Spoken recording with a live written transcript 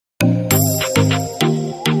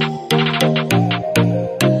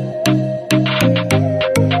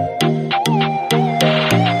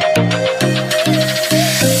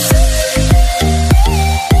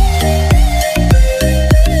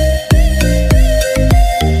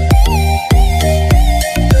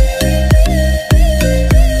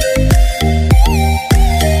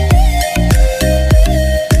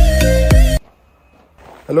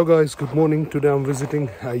guys, good morning. Today I'm visiting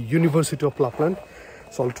University of Lapland,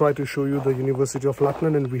 so I'll try to show you the University of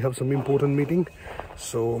Lapland, and we have some important meeting,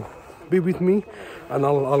 so be with me and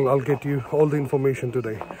I'll get you all the information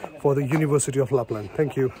today for the University of Lapland.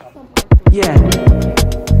 Thank you. Yeah.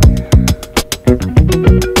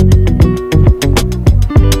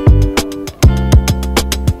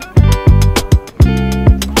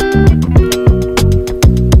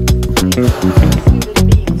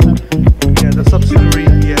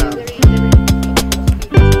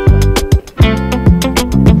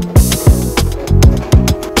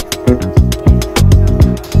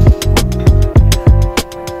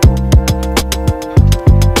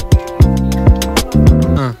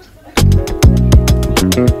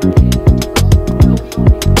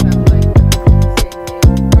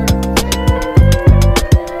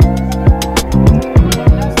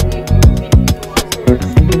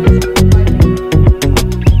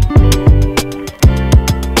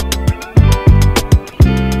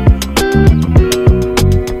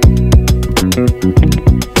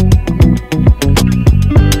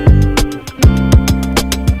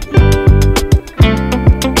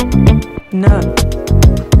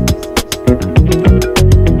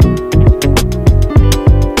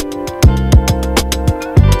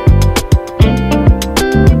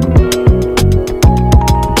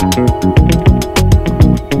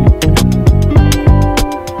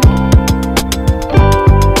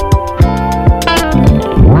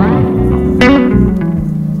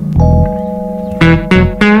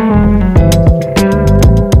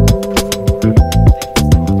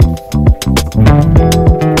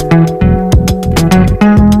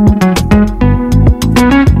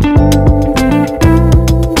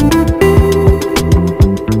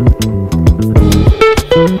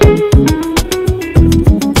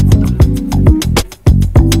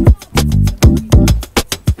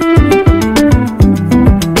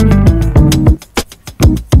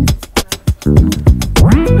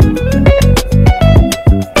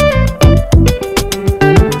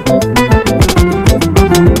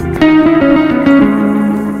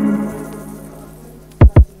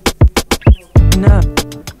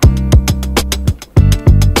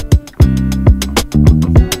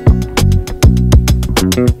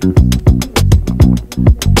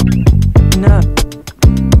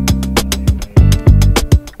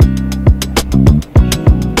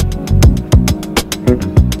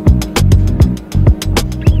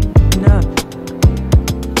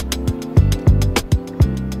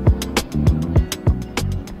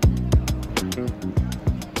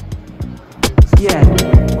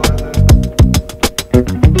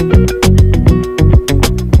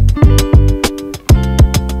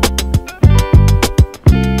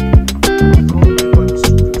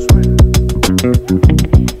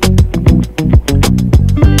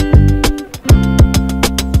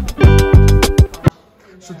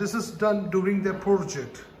 So this is done during their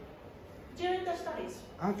project? During the studies.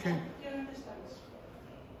 Okay. During the studies.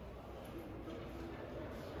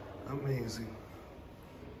 Amazing.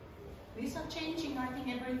 These are changing, I think,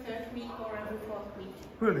 every third week or every fourth week.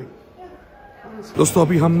 Really? दोस्तों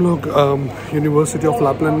अभी हम लोग university of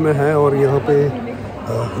Lapland में हैं और यहाँ पे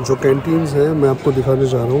जो कैंटीन्स हैं मैं आपको दिखाने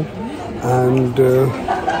जा रहा हूँ एंड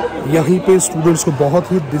यहीं पे स्टूडेंट्स को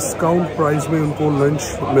बहुत ही डिस्काउंट प्राइस में उनको लंच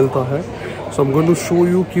मिलता है. सो I am going to show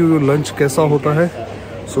you कि लंच कैसा होता है.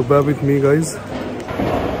 सो बेयर विथ मी गाइस.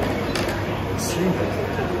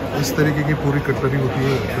 इस तरीके की पूरी कटलरी होती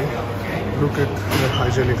है. Look at the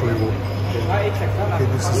hygienic level. Okay,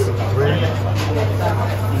 this is the bread,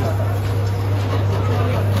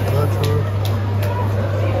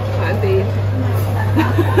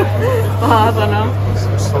 butter,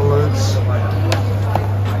 some salads.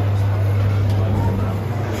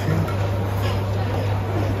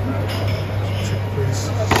 Chickpeas,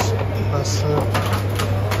 pasta.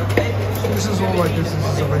 So this is all like this. This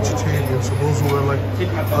is a vegetarian. So those who are like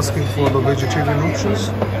asking for the vegetarian options,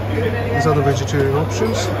 these are the vegetarian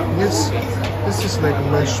options. Yes, this is like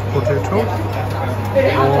mashed potato,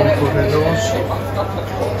 warm potatoes,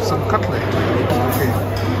 some cutlet. Okay,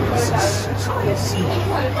 this is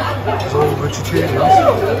it's all vegetarians.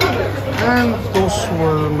 And those who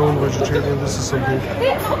are non-vegetarian, this is something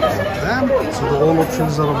for them. So the all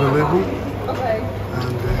options are available.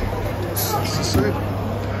 And this is it.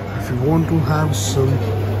 If you want to have some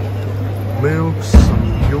milk, some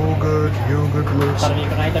yogurt milks,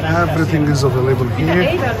 everything is available here.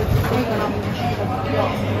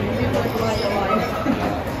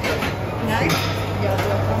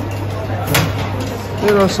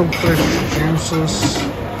 There are some fresh juices,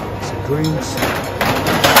 some drinks.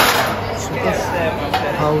 So that's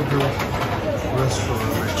how the restaurant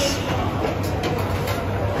is.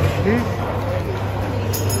 Okay.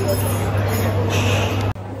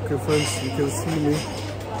 Okay friends, you can see me.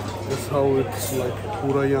 That's how it's like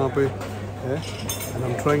pura yahan pe hai. And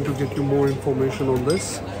I'm trying to get you more information on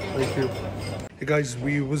this. Thank you. Hey guys,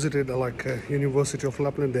 we visited University of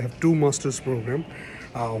Lapland. They have two masters program.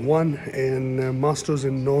 One in masters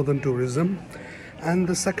in northern tourism, and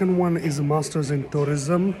the second one is a masters in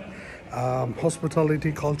tourism,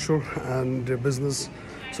 hospitality, culture, and business.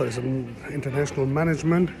 Sorry, some international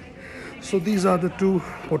management. So these are the two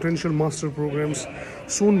potential master programs.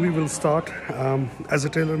 Soon we will start as a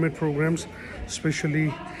tailor-made programs,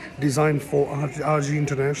 specially designed for RG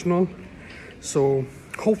International. So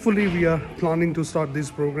hopefully we are planning to start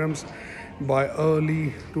these programs by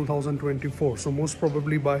early 2024. So most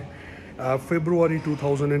probably by February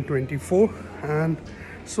 2024. And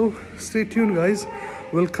so stay tuned guys.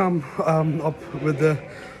 We'll come up with the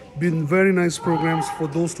very nice programs for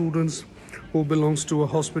those students who belongs to a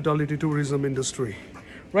hospitality tourism industry.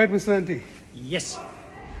 Right, Mr. Antti? Yes,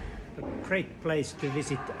 a great place to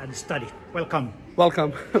visit and study. Welcome.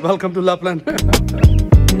 Welcome. Welcome to Lapland.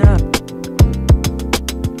 No.